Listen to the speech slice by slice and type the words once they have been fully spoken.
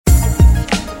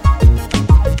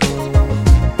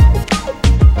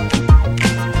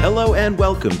and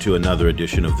welcome to another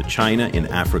edition of the China in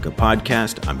Africa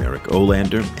podcast. I'm Eric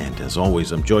Olander, and as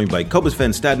always, I'm joined by Cobus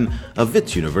van Staden of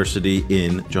Wits University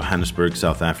in Johannesburg,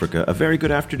 South Africa. A very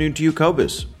good afternoon to you,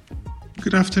 Cobus.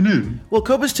 Good afternoon. Well,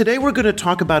 Cobus, today we're going to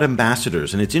talk about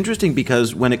ambassadors, and it's interesting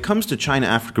because when it comes to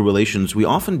China-Africa relations, we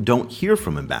often don't hear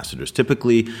from ambassadors.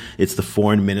 Typically, it's the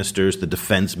foreign ministers, the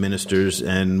defense ministers,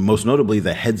 and most notably,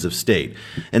 the heads of state.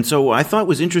 And so I thought it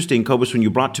was interesting, Cobus, when you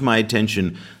brought to my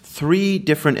attention 3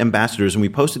 different ambassadors, and we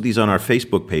posted these on our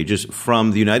Facebook pages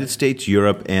from the United States,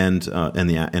 Europe, and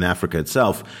Africa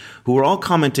itself, who are all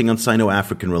commenting on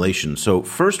Sino-African relations. So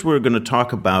first we're going to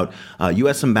talk about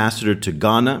U.S. Ambassador to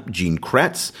Ghana, Jean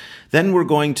Kretz. Then we're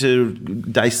going to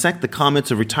dissect the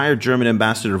comments of retired German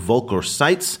Ambassador Volker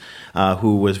Seitz,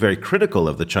 who was very critical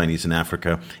of the Chinese in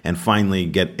Africa, and finally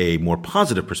get a more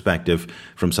positive perspective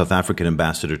from South African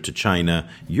Ambassador to China,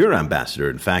 your ambassador,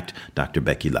 in fact, Dr.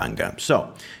 Becky Langa.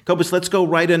 So, Cobus, let's go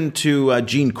right into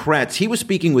Jean Kretz. He was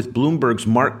speaking with Bloomberg's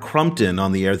Mark Crumpton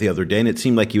on the air the other day, and it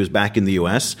seemed like he was back in the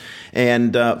U.S.,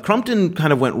 and Crumpton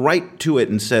kind of went right to it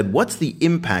and said, what's the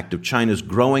impact of China's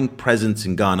growing presence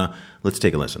in Ghana? Let's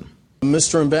take a listen.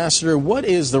 Mr. Ambassador, what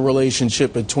is the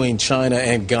relationship between China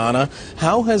and Ghana?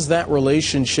 How has that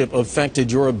relationship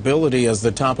affected your ability as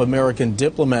the top American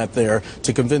diplomat there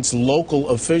to convince local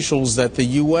officials that the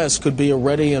U.S. could be a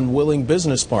ready and willing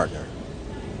business partner?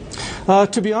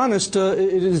 To be honest,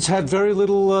 it's had very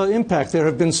little impact. There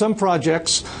have been some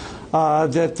projects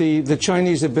that the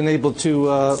Chinese have been able to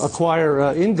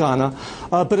acquire in Ghana.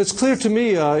 But it's clear to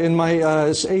me in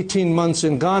my 18 months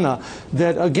in Ghana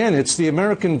that, again, it's the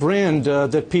American brand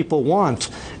that people want.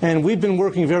 And we've been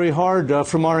working very hard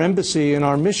from our embassy and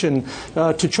our mission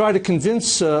to try to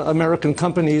convince American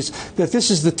companies that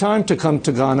this is the time to come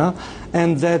to Ghana,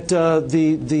 and that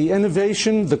the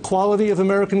innovation, the quality of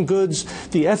American goods,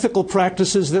 the ethical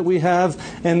practices that we have,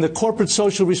 and the corporate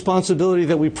social responsibility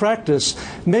that we practice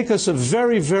make us a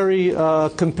very, very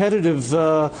competitive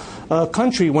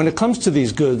country when it comes to these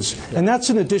goods. And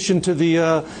that's in addition to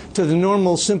the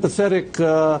normal sympathetic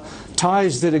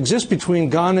ties that exist between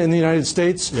Ghana and the United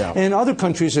States and other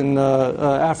countries in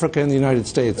Africa and the United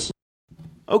States.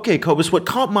 Okay, Cobus, what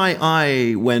caught my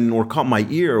eye caught my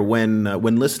ear when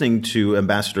listening to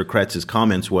Ambassador Kretz's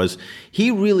comments was he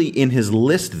really, in his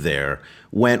list there,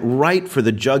 went right for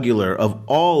the jugular of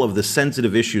all of the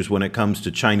sensitive issues when it comes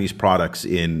to Chinese products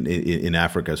in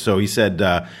Africa. So he said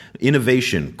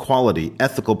innovation, quality,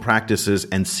 ethical practices,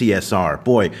 and CSR.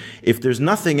 Boy, if there's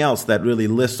nothing else that really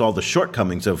lists all the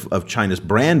shortcomings of China's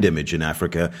brand image in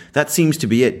Africa, that seems to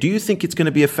be it. Do you think it's going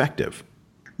to be effective?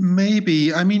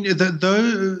 Maybe. I mean,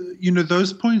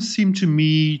 those points seem to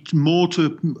me more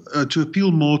to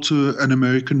appeal more to an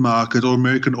American market or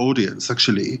American audience.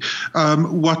 Actually,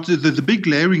 what the big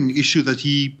glaring issue that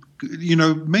he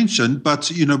mentioned,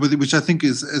 but which I think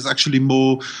is actually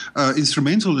more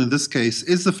instrumental in this case,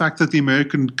 is the fact that the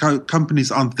American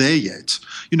companies aren't there yet.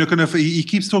 He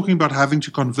keeps talking about having to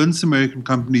convince American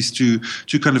companies to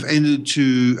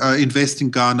invest in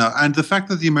Ghana, and the fact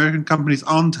that the American companies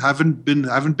haven't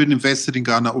been invested in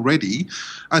Ghana already,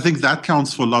 I think that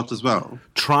counts for a lot as well.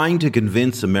 Trying to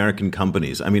convince American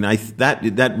companies. I mean,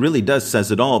 that really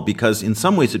says it all, because in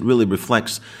some ways it really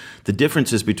reflects the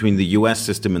differences between the U.S.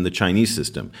 system and the Chinese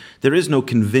system. There is no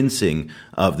convincing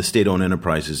of the state-owned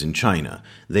enterprises in China.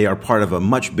 They are part of a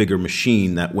much bigger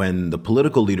machine that when the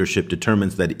political leadership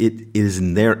determines that it is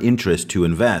in their interest to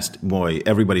invest, boy,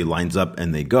 everybody lines up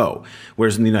and they go.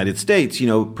 Whereas in the United States,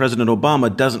 President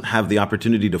Obama doesn't have the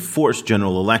opportunity to force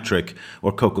General Electric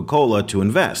or Coca-Cola to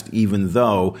invest, even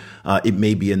though it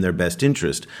may be in their best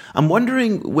interest. I'm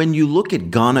wondering, when you look at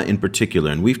Ghana in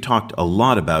particular, and we've talked a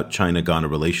lot about China-Ghana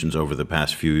relations over the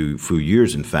past few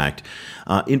years, in fact.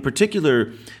 In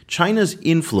particular, China's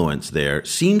influence there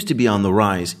seems to be on the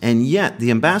rise, and yet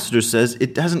the ambassador says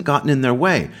it hasn't gotten in their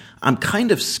way. I'm kind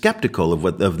of skeptical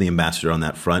of the ambassador on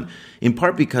that front, in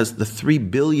part because the $3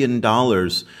 billion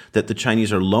that the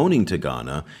Chinese are loaning to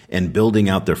Ghana and building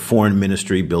out their foreign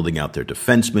ministry, building out their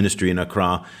defense ministry in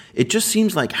Accra, it just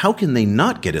seems like, how can they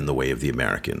not get in the way of the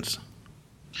Americans?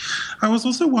 I was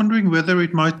also wondering whether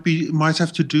it might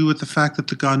have to do with the fact that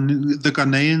the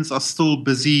Ghanaians are still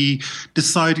busy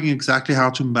deciding exactly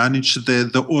how to manage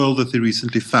the oil that they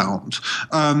recently found.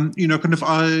 I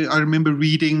remember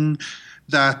reading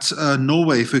that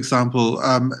Norway, for example,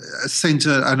 sent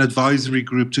an advisory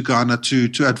group to Ghana to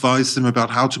advise them about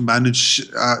how to manage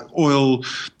oil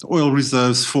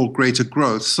reserves for greater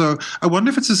growth. So I wonder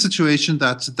if it's a situation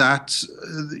that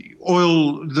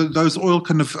those oil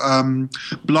kind of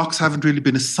blocks haven't really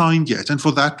been assigned yet, and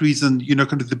for that reason,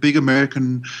 kind of the big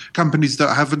American companies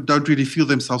don't really feel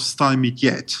themselves stymied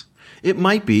yet. It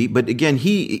might be, but again,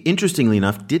 he, interestingly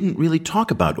enough, didn't really talk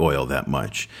about oil that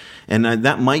much. And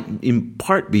that might in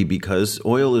part be because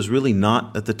oil is really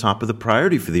not at the top of the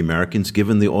priority for the Americans,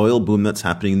 given the oil boom that's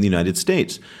happening in the United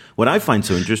States. What I find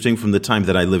so interesting from the time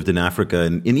that I lived in Africa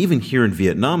and even here in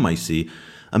Vietnam, I see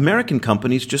American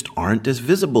companies just aren't as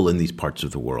visible in these parts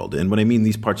of the world. And when I mean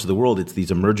these parts of the world, it's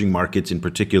these emerging markets, in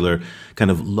particular,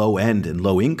 kind of low-end and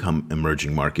low-income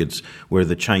emerging markets, where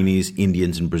the Chinese,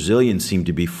 Indians, and Brazilians seem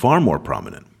to be far more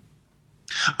prominent.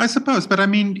 I suppose, but I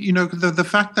mean, the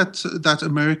fact that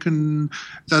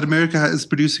America is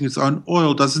producing its own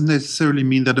oil doesn't necessarily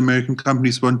mean that American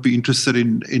companies won't be interested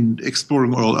in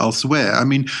exploring oil elsewhere. I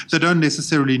mean, they don't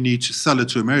necessarily need to sell it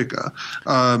to America.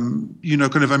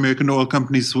 Kind of American oil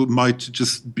companies might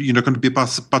just, kind of be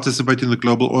participate in the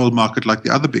global oil market like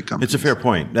the other big companies. It's a fair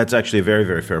point. That's actually a very,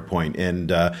 very fair point.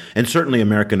 And certainly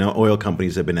American oil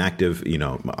companies have been active,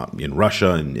 in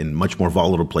Russia and in much more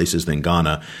volatile places than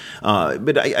Ghana.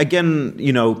 But again,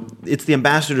 it's the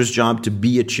ambassador's job to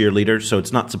be a cheerleader, so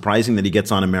it's not surprising that he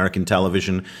gets on American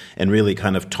television and really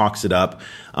kind of talks it up.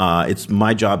 It's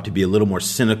my job to be a little more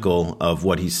cynical of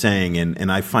what he's saying,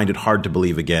 and I find it hard to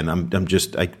believe. Again,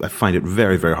 I find it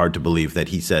very, very hard to believe that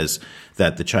he says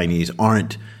that the Chinese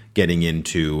aren't getting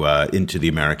into the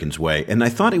Americans' way. And I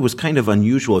thought it was kind of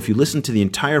unusual. If you listen to the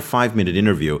entire 5-minute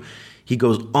interview, he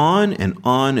goes on and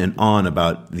on and on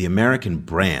about the American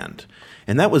brand.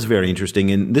 And that was very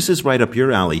interesting. And this is right up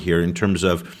your alley here in terms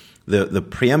of the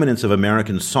preeminence of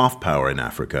American soft power in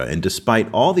Africa. And despite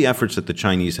all the efforts that the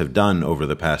Chinese have done over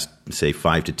the past, say,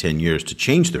 5 to 10 years to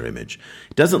change their image,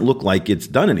 it doesn't look like it's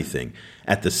done anything.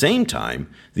 At the same time,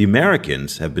 the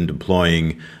Americans have been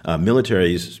deploying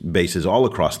military bases all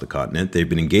across the continent. They've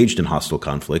been engaged in hostile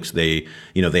conflicts. They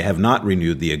have not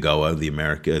renewed the AGOA,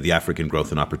 the African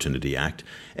Growth and Opportunity Act.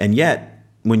 And yet,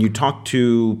 when you talk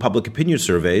to public opinion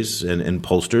surveys and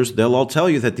pollsters, they'll all tell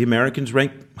you that the Americans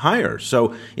rank higher.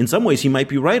 So in some ways, he might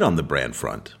be right on the brand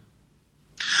front.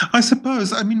 I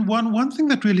suppose. I mean, one thing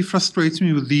that really frustrates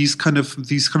me with these kind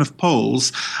of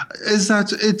polls is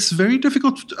that it's very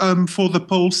difficult for the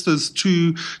pollsters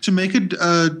to make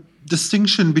a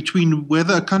distinction between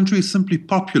whether a country is simply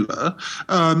popular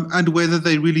and whether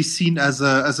they're really seen as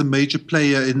a major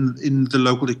player in the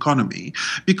local economy.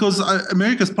 Because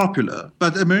America's popular,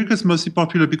 but America's mostly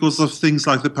popular because of things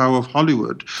like the power of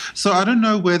Hollywood. So I don't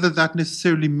know whether that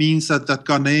necessarily means that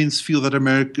Ghanaians feel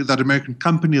that American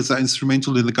companies are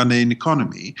instrumental in the Ghanaian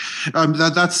economy.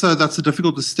 That's a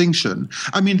difficult distinction.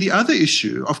 I mean, the other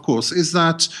issue, of course, is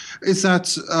that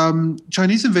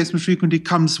Chinese investment frequently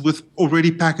comes with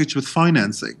already packaged with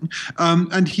financing.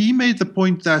 And he made the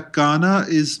point that Ghana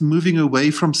is moving away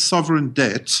from sovereign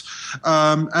debt,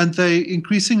 and they're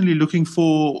increasingly looking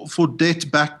for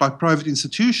debt backed by private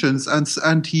institutions.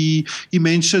 And he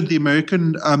mentioned the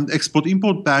American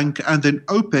Export-Import Bank and then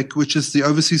OPEC, which is the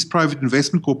Overseas Private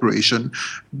Investment Corporation.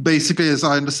 Basically, as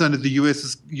I understand it, the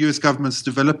U.S. government's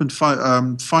development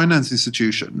finance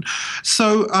institution.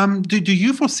 So do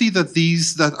you foresee that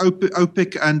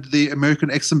OPEC and the American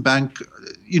Exim Bank,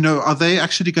 are they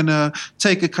actually going to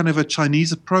take a kind of a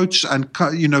Chinese approach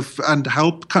and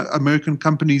help American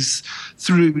companies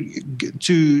through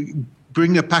to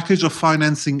bring a package of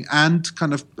financing and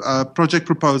kind of project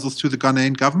proposals to the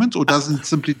Ghanaian government, or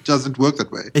simply doesn't work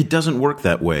that way? It doesn't work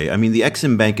that way. I mean, the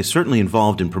Exim Bank is certainly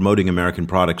involved in promoting American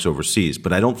products overseas,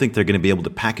 but I don't think they're going to be able to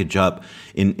package up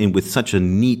in with such a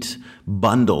neat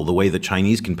bundle the way the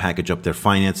Chinese can package up their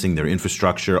financing, their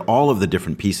infrastructure, all of the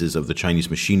different pieces of the Chinese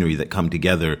machinery that come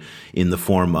together in the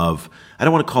form of, I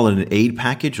don't want to call it an aid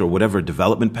package or whatever, a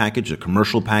development package, a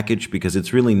commercial package, because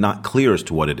it's really not clear as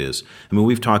to what it is. I mean,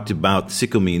 we've talked about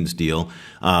Sycomene's deal.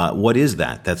 What is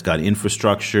that? That's got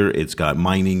infrastructure, it's got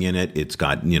mining in it, it's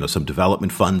got some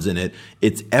development funds in it.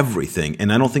 It's everything.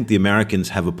 And I don't think the Americans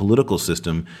have a political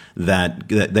system that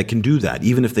can do that,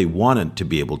 even if they wanted to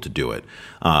be able to do it.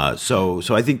 So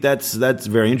I think that's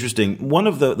very interesting. One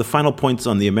of the final points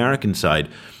on the American side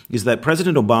is that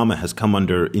President Obama has come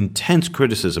under intense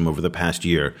criticism over the past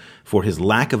year for his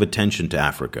lack of attention to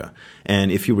Africa. And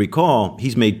if you recall,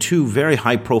 he's made 2 very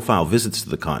high-profile visits to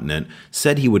the continent,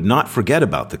 said he would not forget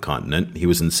about the continent. He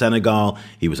was in Senegal,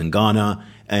 he was in Ghana,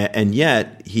 and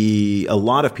yet a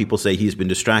lot of people say he's been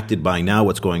distracted by now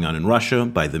what's going on in Russia,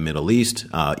 by the Middle East,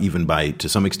 even to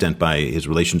some extent by his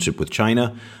relationship with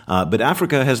China. But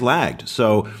Africa has lagged.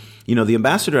 So the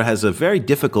ambassador has a very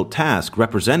difficult task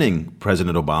representing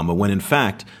President Obama when, in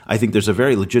fact, I think there's a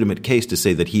very legitimate case to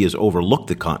say that he has overlooked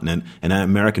the continent and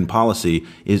American policy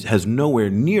has nowhere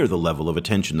near the level of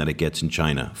attention that it gets in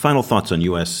China. Final thoughts on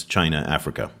U.S., China,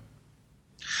 Africa.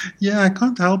 Yeah, I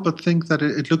can't help but think that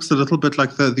it looks a little bit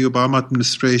like the Obama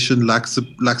administration lacks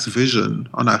a vision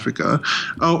on Africa,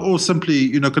 or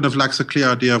simply, kind of lacks a clear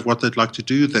idea of what they'd like to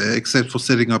do there, except for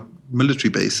setting up military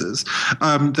bases.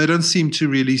 They don't seem to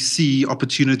really see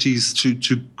opportunities to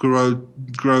grow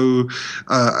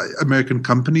American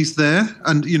companies there,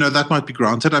 and that might be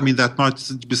granted. I mean, that might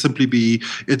simply be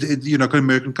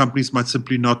American companies might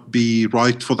simply not be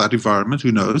right for that environment.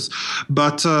 Who knows?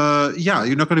 But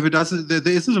kind of it doesn't. There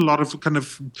isn't a lot of kind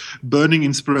of burning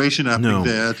inspiration happening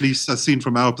there, at least as seen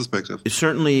from our perspective.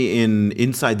 Certainly,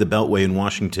 inside the Beltway in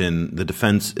Washington, the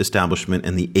defense establishment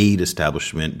and the aid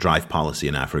establishment drive policy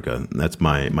in Africa. That's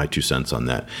my 2 cents on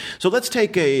that. So let's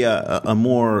take a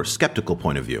more skeptical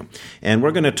point of view, and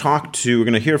we're going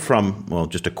to hear from, well,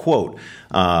 just a quote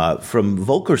from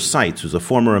Volker Seitz, who's a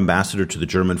former ambassador to the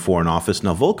German Foreign Office.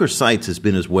 Now, Volker Seitz has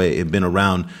been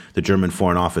around the German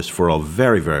Foreign Office for a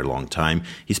very, very long time.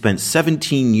 He spent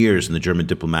 17 years in the German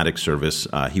diplomatic service.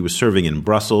 He was serving in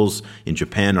Brussels, in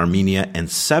Japan, Armenia,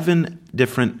 and 7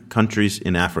 different countries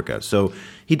in Africa. So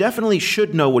he definitely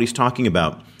should know what he's talking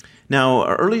about. Now,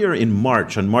 earlier in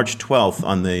March, on March 12th,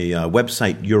 on the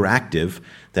website Euractiv,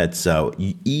 that's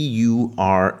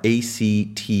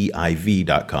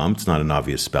EURACTIV.com, it's not an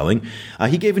obvious spelling,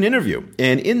 he gave an interview.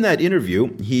 And in that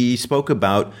interview, he spoke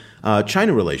about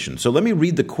China relations. So let me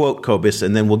read the quote, Cobus,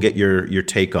 and then we'll get your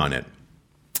take on it.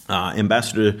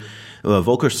 Ambassador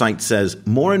Volker Seitz says,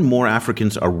 more and more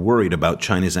Africans are worried about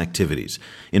China's activities.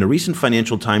 In a recent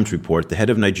Financial Times report, the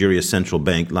head of Nigeria's central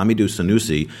bank, Lamido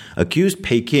Sanusi, accused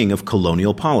Peking of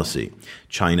colonial policy.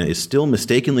 China is still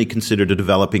mistakenly considered a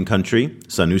developing country,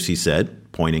 Sanusi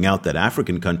said, pointing out that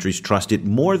African countries trust it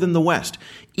more than the West,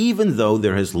 even though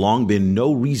there has long been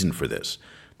no reason for this.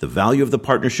 The value of the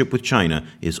partnership with China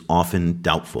is often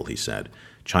doubtful, he said.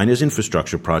 China's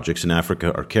infrastructure projects in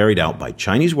Africa are carried out by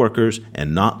Chinese workers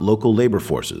and not local labor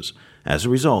forces. As a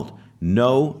result,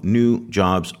 no new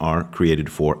jobs are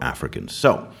created for Africans.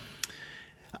 So,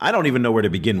 I don't even know where to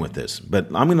begin with this, but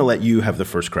I'm going to let you have the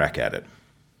first crack at it.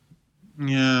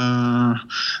 Yeah,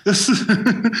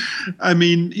 I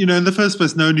mean, in the first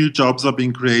place, no new jobs are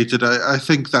being created. I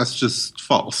think that's just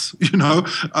false.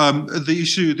 The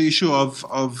issue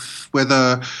of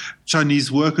whether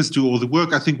Chinese workers do all the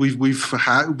work. I think we've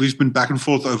been back and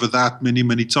forth over that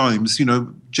many times.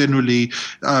 Generally,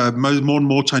 more and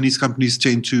more Chinese companies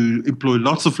tend to employ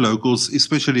lots of locals,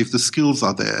 especially if the skills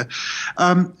are there.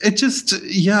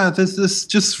 This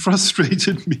just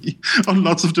frustrated me on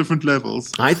lots of different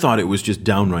levels. I thought it was just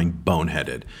downright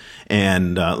boneheaded.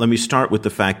 And let me start with the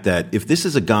fact that if this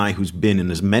is a guy who's been in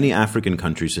as many African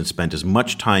countries and spent as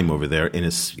much time over there and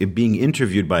is being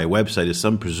interviewed by a website as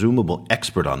some presumable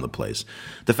expert on the place,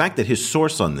 the fact that his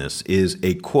source on this is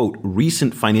a, quote,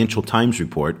 recent Financial Times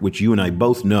report, which you and I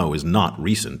both know is not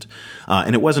recent,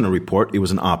 and it wasn't a report, it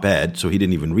was an op-ed, so he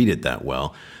didn't even read it that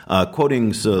well,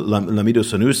 quoting Lamido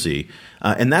Sanusi,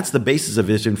 and that's the basis of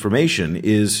his information,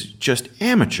 is just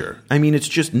amateur. I mean, it's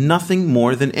just nothing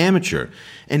more than amateur.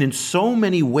 And in so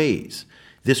many ways,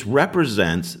 this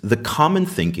represents the common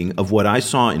thinking of what I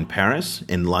saw in Paris,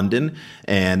 in London,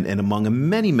 and among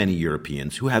many, many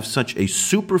Europeans who have such a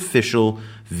superficial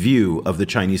view of the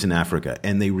Chinese in Africa.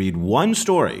 And they read one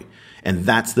story, and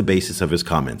that's the basis of his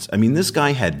comments. I mean, this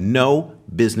guy had no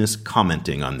business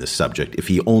commenting on this subject if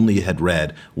he only had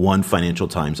read one Financial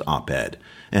Times op-ed.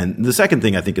 And the second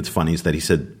thing I think it's funny is that he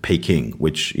said Peking,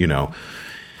 which,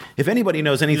 if anybody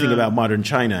knows anything about modern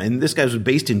China, and this guy was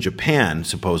based in Japan,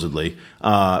 supposedly,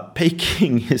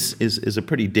 Peking is a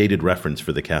pretty dated reference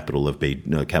for the capital of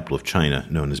China,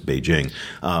 known as Beijing.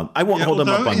 I won't hold him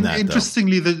up on that,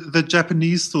 interestingly, the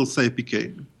Japanese still say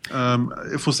Peking.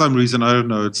 For some reason, I don't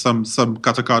know. It's some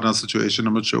katakana situation.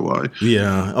 I'm not sure why.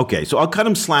 Yeah. Okay. So I'll cut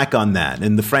him slack on that.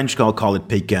 And the French call it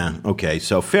Pékin. Okay.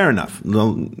 So fair enough.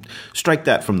 Strike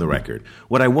that from the record.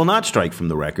 What I will not strike from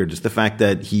the record is the fact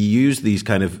that he used these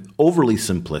kind of overly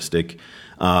simplistic,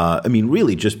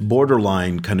 really just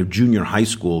borderline kind of junior high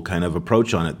school kind of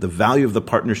approach on it. The value of the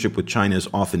partnership with China is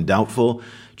often doubtful.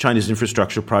 China's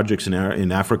infrastructure projects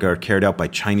in Africa are carried out by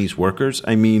Chinese workers.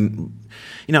 I mean,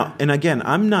 and again,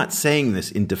 I'm not saying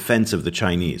this in defense of the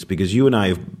Chinese, because you and I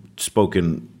have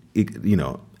spoken,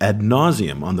 ad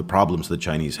nauseum on the problems the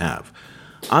Chinese have.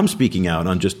 I'm speaking out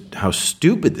on just how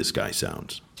stupid this guy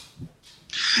sounds.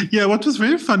 Yeah, what was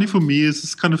very funny for me is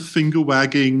this kind of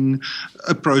finger-wagging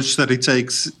approach that he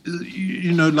takes.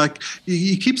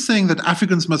 He keeps saying that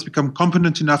Africans must become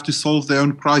competent enough to solve their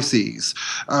own crises,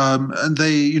 and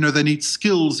they need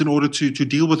skills in order to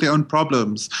deal with their own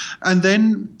problems. And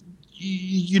then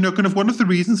kind of one of the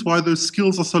reasons why those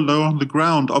skills are so low on the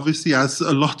ground obviously has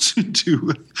a lot to do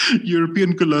with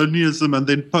European colonialism and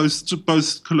then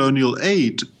post-colonial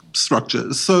aid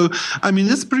structures. So, I mean,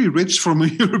 it's pretty rich from a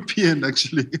European,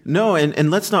 actually. No, and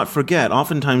let's not forget,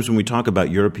 oftentimes when we talk about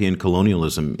European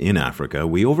colonialism in Africa,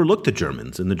 we overlook the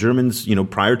Germans. And the Germans,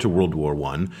 prior to World War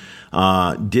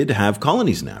I, did have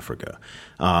colonies in Africa.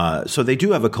 So they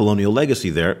do have a colonial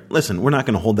legacy there. Listen, we're not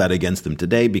going to hold that against them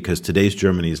today because today's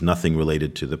Germany is nothing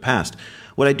related to the past.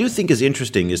 What I do think is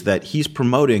interesting is that he's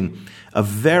promoting a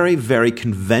very, very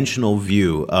conventional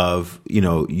view of,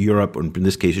 Europe, or in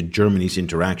this case, Germany's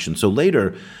interaction. So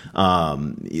later,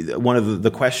 one of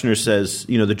the questioners says,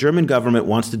 the German government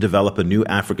wants to develop a new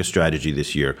Africa strategy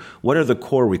this year. What are the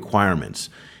core requirements?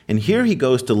 And here he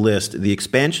goes to list the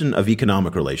expansion of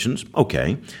economic relations.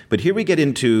 Okay, but here we get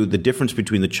into the difference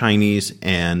between the Chinese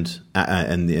and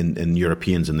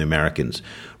Europeans and the Americans.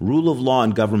 Rule of law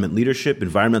and government leadership,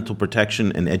 environmental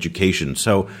protection, and education.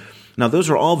 So now those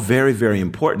are all very, very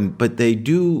important, but they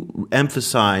do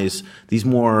emphasize these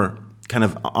more kind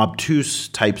of obtuse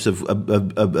types of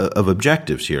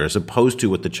objectives here, as opposed to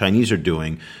what the Chinese are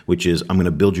doing, which is, I'm going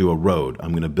to build you a road,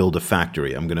 I'm going to build a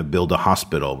factory, I'm going to build a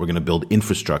hospital, we're going to build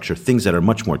infrastructure, things that are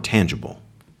much more tangible.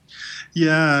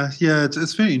 Yeah,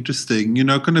 it's very interesting.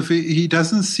 Kind of he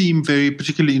doesn't seem very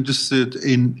particularly interested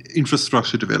in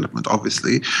infrastructure development,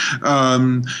 obviously.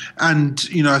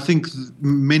 I think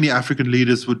many African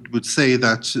leaders would say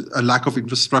that a lack of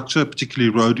infrastructure,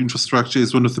 particularly road infrastructure,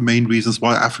 is one of the main reasons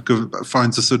why Africa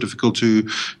finds it so difficult to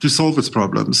solve its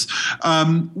problems.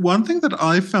 One thing that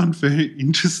I found very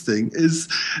interesting is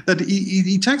that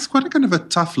he takes quite a kind of a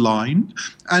tough line,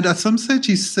 and at some stage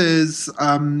he says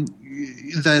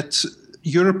that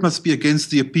Europe must be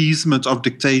against the appeasement of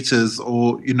dictators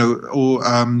or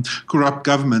corrupt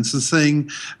governments, and saying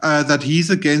that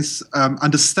he's against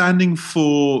understanding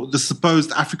for the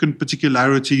supposed African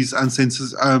particularities and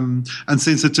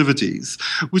sensitivities,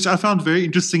 which I found very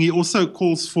interesting. He also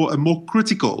calls for a more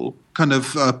critical kind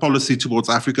of policy towards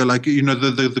Africa, like,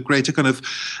 the greater kind of,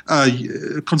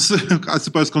 I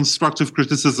suppose, constructive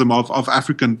criticism of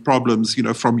African problems,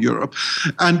 from Europe.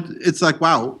 And it's like,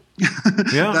 wow.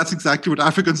 Yeah. That's exactly what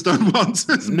Africans don't want.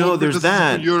 No, there's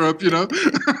that. Europe,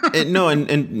 No,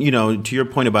 and to your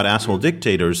point about asshole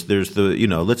dictators, there's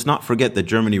let's not forget that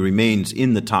Germany remains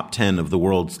in the top 10 of the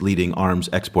world's leading arms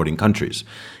exporting countries.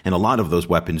 And a lot of those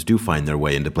weapons do find their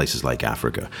way into places like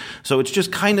Africa. So it's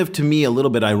just kind of, to me, a little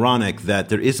bit ironic that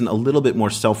there isn't a little bit more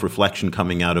self-reflection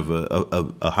coming out of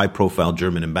a high-profile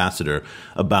German ambassador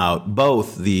about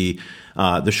both the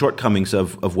shortcomings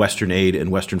of Western aid and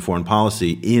Western foreign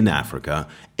policy in Africa,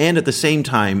 and at the same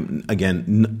time,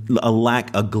 again,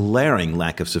 a glaring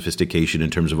lack of sophistication in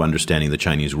terms of understanding the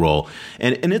Chinese role.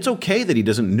 And it's okay that he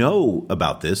doesn't know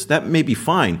about this. That may be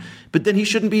fine. But then he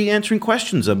shouldn't be answering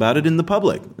questions about it in the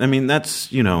public. I mean, that's,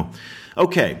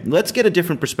 Okay, let's get a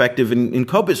different perspective. In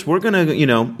Cobus, we're going to,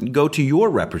 go to your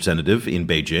representative in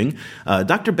Beijing,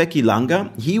 Dr. Becky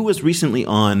Langa. He was recently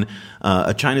on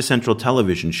a China Central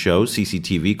television show,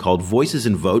 CCTV, called Voices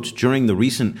and Votes during the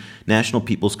recent National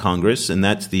People's Congress, and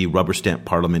that's the rubber stamp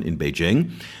parliament in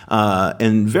Beijing.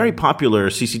 And very popular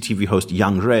CCTV host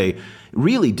Yang Rui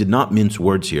really did not mince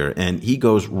words here, and he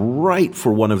goes right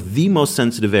for one of the most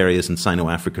sensitive areas in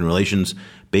Sino-African relations,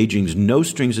 Beijing's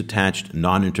no-strings-attached,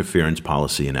 non-interference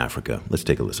policy in Africa. Let's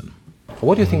take a listen.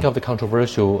 What do you think of the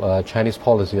controversial Chinese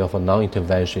policy of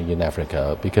non-intervention in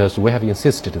Africa? Because we have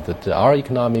insisted that our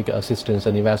economic assistance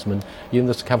and investment in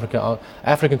this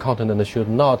African continent should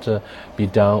not be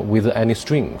done with any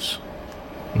strings.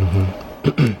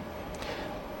 Mm-hmm.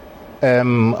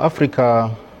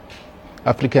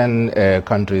 African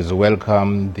countries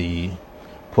welcome the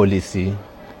policy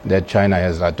that China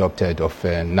has adopted of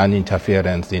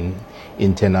non-interference in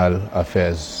internal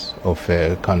affairs of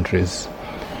countries.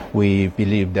 We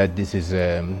believe that this is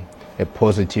a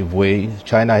positive way.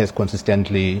 China has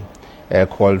consistently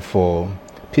called for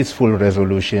peaceful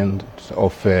resolution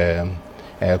of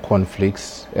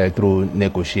conflicts through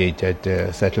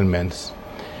negotiated settlements.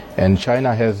 And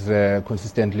China has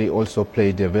consistently also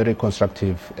played a very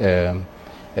constructive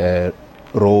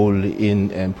role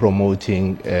in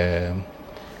promoting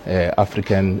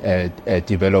African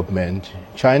development.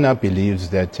 China believes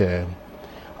that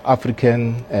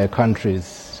African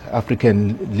countries,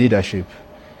 African leadership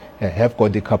have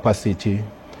got the capacity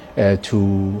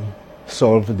to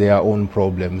solve their own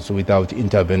problems without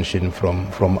intervention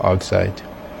from outside.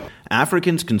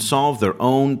 Africans can solve their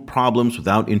own problems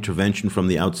without intervention from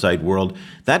the outside world.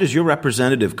 That is your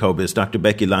representative, Cobus, Dr.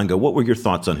 Becky Langa. What were your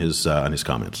thoughts on his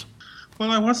comments? Well,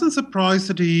 I wasn't surprised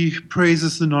that he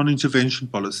praises the non-intervention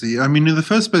policy. I mean, in the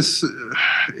first place,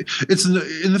 it's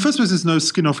no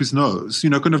skin off his nose.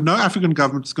 Kind of no African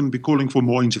government is going to be calling for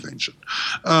more intervention,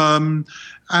 I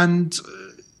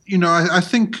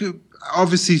think.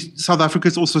 Obviously, South Africa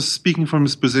is also speaking from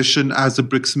its position as a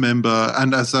BRICS member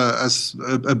and as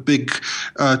a big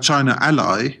China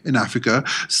ally in Africa.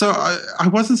 So I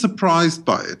wasn't surprised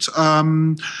by it.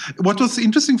 What was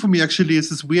interesting for me actually is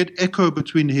this weird echo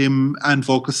between him and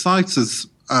Volker Seitz's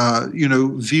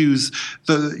views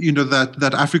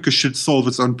that Africa should solve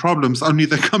its own problems. Only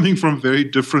they're coming from very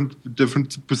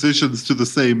different positions to the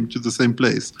same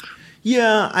place.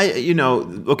 Yeah,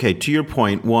 okay, to your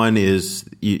point, one is,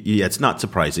 it's not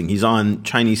surprising. He's on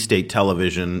Chinese state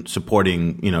television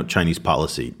supporting, Chinese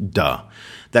policy. Duh.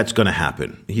 That's going to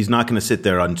happen. He's not going to sit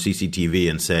there on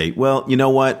CCTV and say, well, you know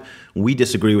what? We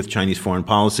disagree with Chinese foreign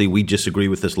policy. We disagree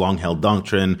with this long-held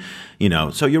doctrine.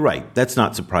 So you're right. That's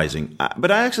not surprising.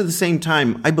 But I actually, at the same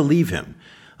time, I believe him.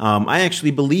 I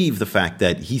actually believe the fact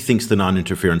that he thinks the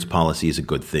non-interference policy is a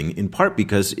good thing, in part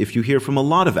because if you hear from a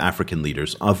lot of African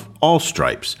leaders of all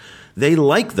stripes, they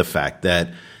like the fact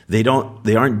that they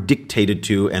aren't dictated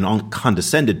to and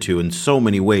condescended to in so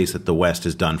many ways that the West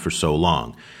has done for so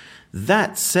long.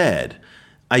 That said,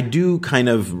 I do kind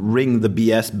of ring the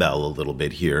BS bell a little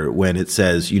bit here when it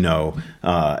says,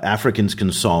 Africans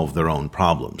can solve their own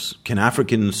problems. Can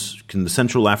the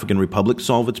Central African Republic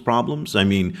solve its problems? I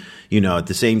mean, at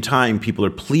the same time, people are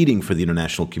pleading for the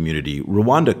international community.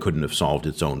 Rwanda couldn't have solved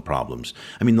its own problems.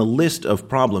 I mean, the list of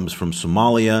problems from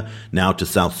Somalia now to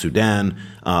South Sudan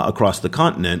across the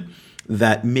continent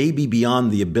that may be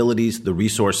beyond the abilities, the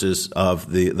resources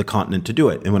of the continent to do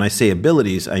it. And when I say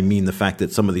abilities, I mean the fact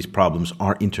that some of these problems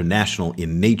are international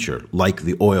in nature, like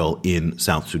the oil in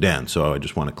South Sudan. So I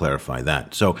just want to clarify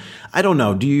that. So I don't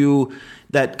know,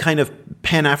 that kind of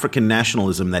Pan-African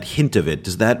nationalism, that hint of it,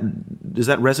 does that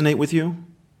resonate with you?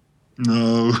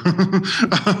 No.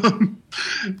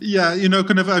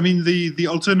 The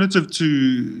alternative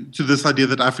to this idea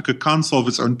that Africa can't solve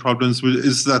its own problems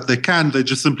is that they can, they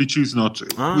just simply choose not to.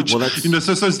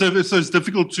 So it's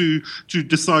difficult to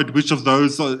decide which of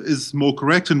those is more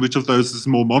correct and which of those is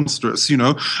more monstrous,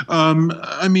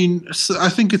 I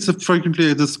think it's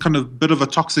frequently this kind of bit of a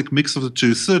toxic mix of the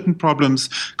two. Certain problems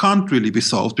can't really be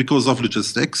solved because of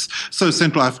logistics. So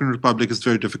Central African Republic is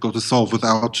very difficult to solve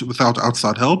without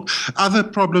outside help. Other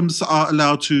problems are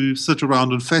allowed to sit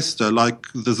around and fester, like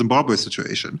the Zimbabwe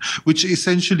situation, which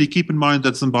essentially, keep in mind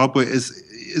that Zimbabwe is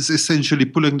essentially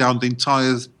pulling down the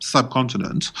entire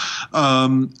subcontinent,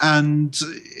 and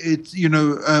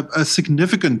a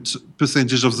significant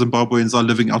percentage of Zimbabweans are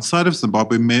living outside of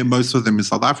Zimbabwe, most of them in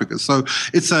South Africa. So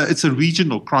it's a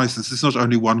regional crisis. It's not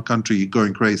only one country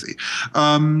going crazy.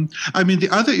 The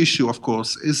other issue, of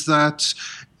course, is that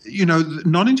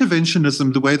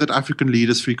non-interventionism, the way that African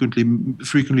leaders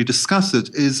frequently discuss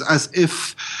it, is as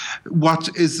if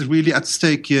what is really at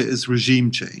stake here is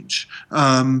regime change.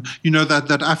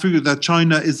 That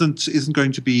China isn't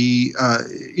going to be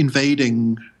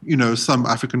invading some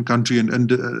African country and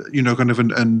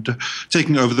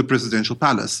taking over the presidential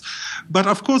palace. But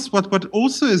of course, what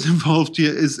also is involved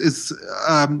here is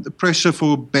pressure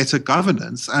for better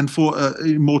governance and for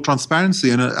more transparency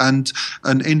and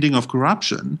an ending of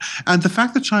corruption. And the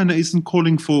fact that China isn't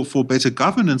calling for better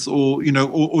governance or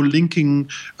linking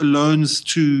loans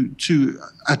to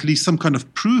at least some kind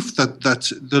of proof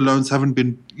that the loans haven't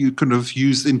been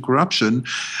used in corruption,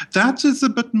 that is a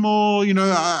bit more,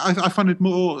 I find it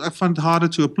harder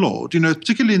to applaud,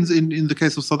 particularly in the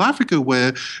case of South Africa,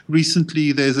 where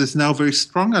recently there's now very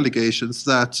strong allegations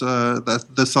that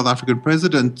the South African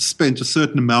president spent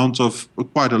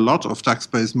quite a lot of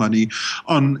taxpayers' money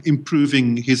on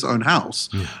improving his own house.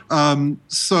 Yeah.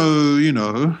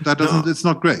 It's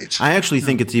not great. I actually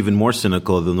think it's even more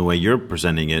cynical than the way you're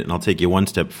presenting it, and I'll take you one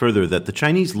step further, that the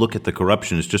Chinese look at the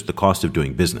corruption as just the cost of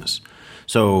doing business.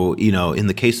 So, in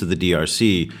the case of the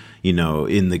DRC,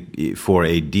 for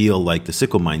a deal like the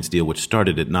Sickle Mines deal, which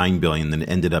started at $9 billion, then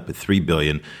ended up at $3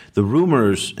 billion, the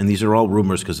rumors, and these are all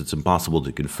rumors because it's impossible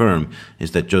to confirm,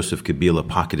 is that Joseph Kabila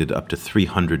pocketed up to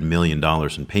 $300 million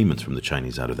in payments from the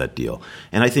Chinese out of that deal.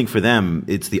 And I think for them,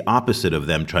 it's the opposite of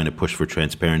them trying to push for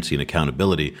transparency and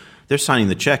accountability. They're signing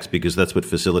the checks because that's what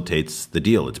facilitates the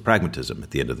deal. It's pragmatism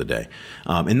at the end of the day.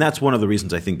 And that's one of the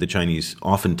reasons I think the Chinese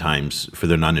oftentimes, for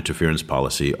their non-interference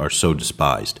policy, are so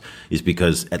despised, is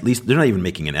because at least they're not even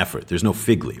making an effort. There's no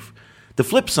fig leaf. The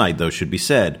flip side, though, should be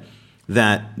said.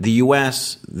 that the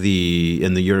U.S.,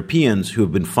 and the Europeans who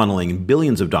have been funneling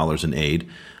billions of dollars in aid,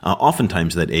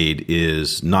 oftentimes that aid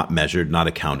is not measured, not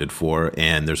accounted for,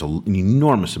 and there's an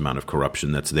enormous amount of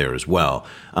corruption that's there as well.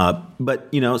 But,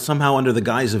 somehow under the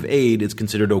guise of aid, it's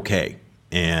considered okay.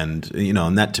 And,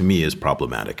 and that to me is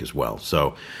problematic as well.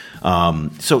 So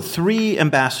 3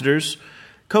 ambassadors.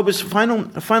 Cobus,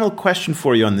 final question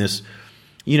for you on this.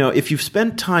 If you've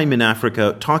spent time in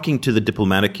Africa talking to the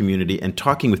diplomatic community and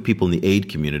talking with people in the aid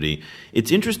community,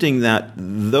 it's interesting that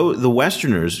the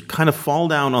Westerners kind of fall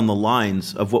down on the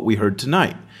lines of what we heard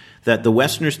tonight, that the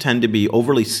Westerners tend to be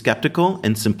overly skeptical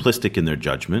and simplistic in their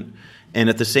judgment. And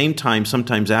at the same time,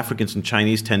 sometimes Africans and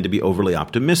Chinese tend to be overly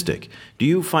optimistic. Do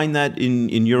you find that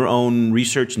in your own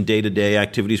research and day-to-day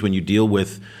activities when you deal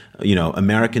with,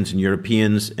 Americans and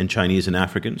Europeans and Chinese and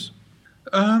Africans?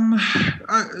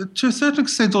 To a certain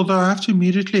extent, although I have to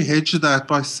immediately hedge that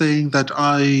by saying that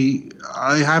I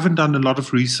haven't done a lot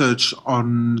of research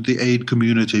on the aid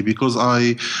community because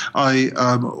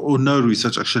or no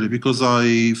research actually, because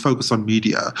I focus on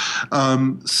media.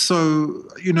 So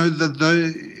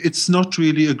it's not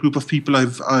really a group of people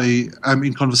I am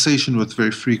in conversation with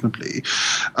very frequently.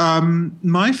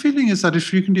 My feeling is that it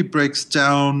frequently breaks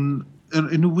down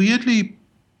in a weirdly.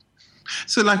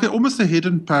 So like almost a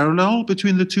hidden parallel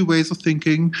between the two ways of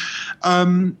thinking,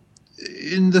 in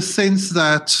the sense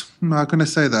that, how can I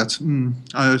say that?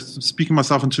 I'm speaking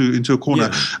myself into a corner.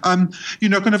 Yeah. I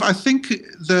think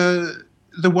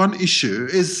the one issue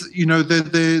is,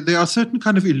 there are certain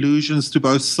kind of illusions to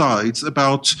both sides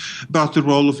about the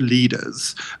role of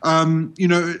leaders. To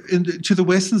the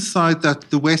Western side, that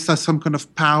the West has some kind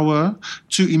of power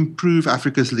to improve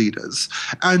Africa's leaders,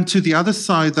 and to the other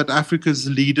side, that Africa's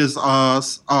leaders are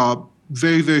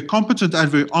very, very competent and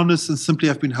very honest and simply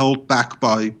have been held back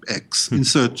by X.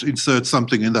 Insert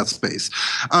something in that space.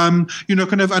 And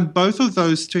both of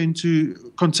those tend to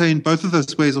contain, both of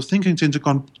those ways of thinking tend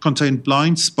to contain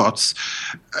blind spots.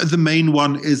 The main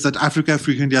one is that Africa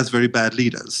frequently has very bad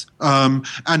leaders.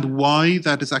 And why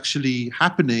that is actually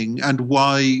happening and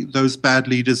why those bad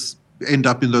leaders end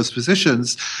up in those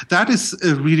positions, that is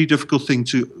a really difficult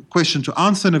question to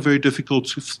answer and a very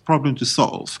difficult problem to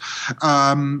solve.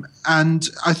 And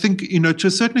I think, to a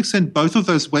certain extent, both of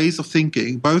those ways of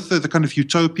thinking, both the kind of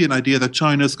utopian idea that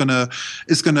China is going to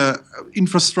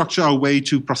infrastructure our way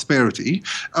to prosperity,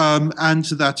 and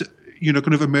that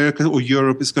America or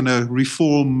Europe is going to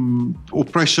reform or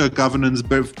pressure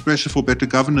for better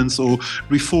governance or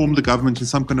reform the government in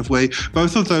some kind of way.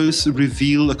 Both of those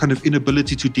reveal a kind of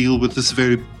inability to deal with this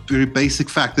very, very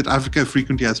basic fact that Africa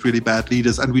frequently has really bad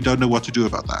leaders, and we don't know what to do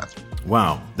about that.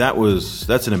 Wow,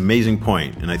 that's an amazing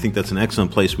point, and I think that's an excellent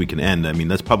place we can end. I mean,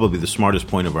 that's probably the smartest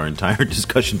point of our entire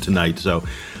discussion tonight. So,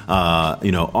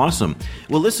 awesome.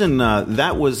 Well, listen,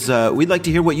 that was. We'd like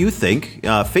to hear what you think.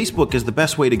 Facebook is the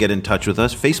best way to get in touch with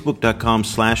us.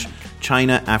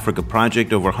 Facebook.com/China Africa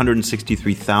Project. Over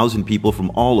 163,000 people from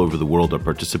all over the world are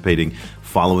participating,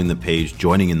 following the page,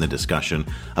 joining in the discussion.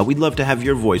 We'd love to have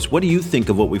your voice. What do you think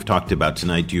of what we've talked about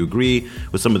tonight? Do you agree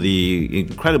with some of the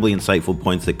incredibly insightful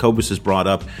points that Cobus has brought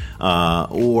up,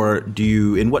 or do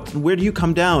you? Where do you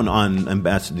come down on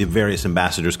the various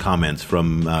ambassadors' comments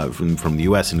from the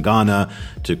U.S. and Ghana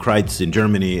to Kreitz in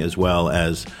Germany, as well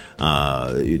as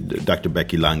Dr.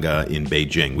 Becky Langa in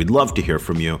Beijing? We'd love to hear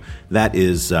from you. That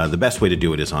is the best way to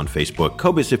do it is on Facebook.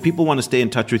 Cobus, if people want to stay in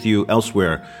touch with you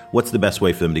elsewhere, what's the best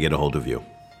way for them to get a hold of you?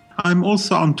 I'm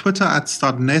also on Twitter at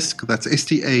Stadenesque. That's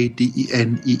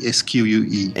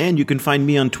STADENESQUE. And you can find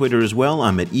me on Twitter as well.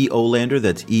 I'm at EOlander.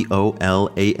 That's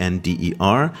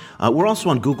EOLANDER. We're also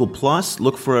on Google+.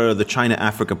 Look for the China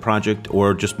Africa Project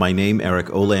or just my name, Eric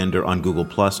Olander, on Google+.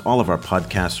 All of our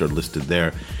podcasts are listed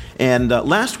there. And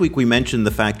last week we mentioned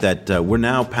the fact that we're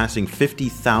now passing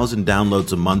 50,000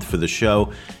 downloads a month for the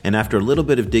show. And after a little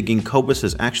bit of digging, Cobus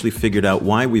has actually figured out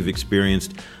why we've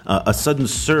experienced a sudden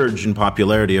surge in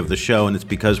popularity of the show. And it's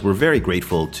because we're very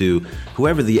grateful to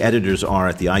whoever the editors are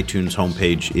at the iTunes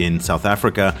homepage in South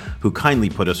Africa, who kindly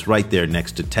put us right there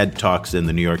next to TED Talks and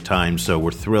the New York Times. So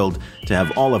we're thrilled to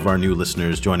have all of our new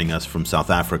listeners joining us from South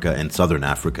Africa and Southern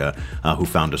Africa who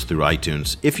found us through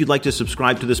iTunes. If you'd like to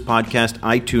subscribe to this podcast,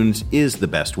 iTunes is the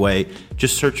best way.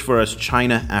 Just search for us,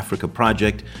 China Africa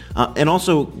Project. And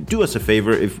also do us a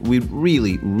favor, if we'd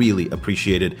really, really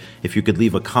appreciate it if you could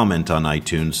leave a comment on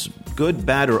iTunes. Good,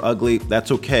 bad, or ugly,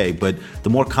 that's okay. But the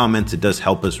more comments, it does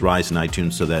help us rise in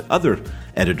iTunes so that other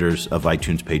editors of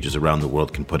iTunes pages around the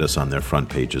world can put us on their front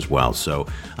page as well. So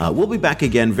we'll be back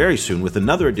again very soon with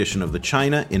another edition of the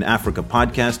China in Africa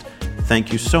podcast.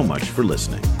 Thank you so much for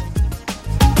listening.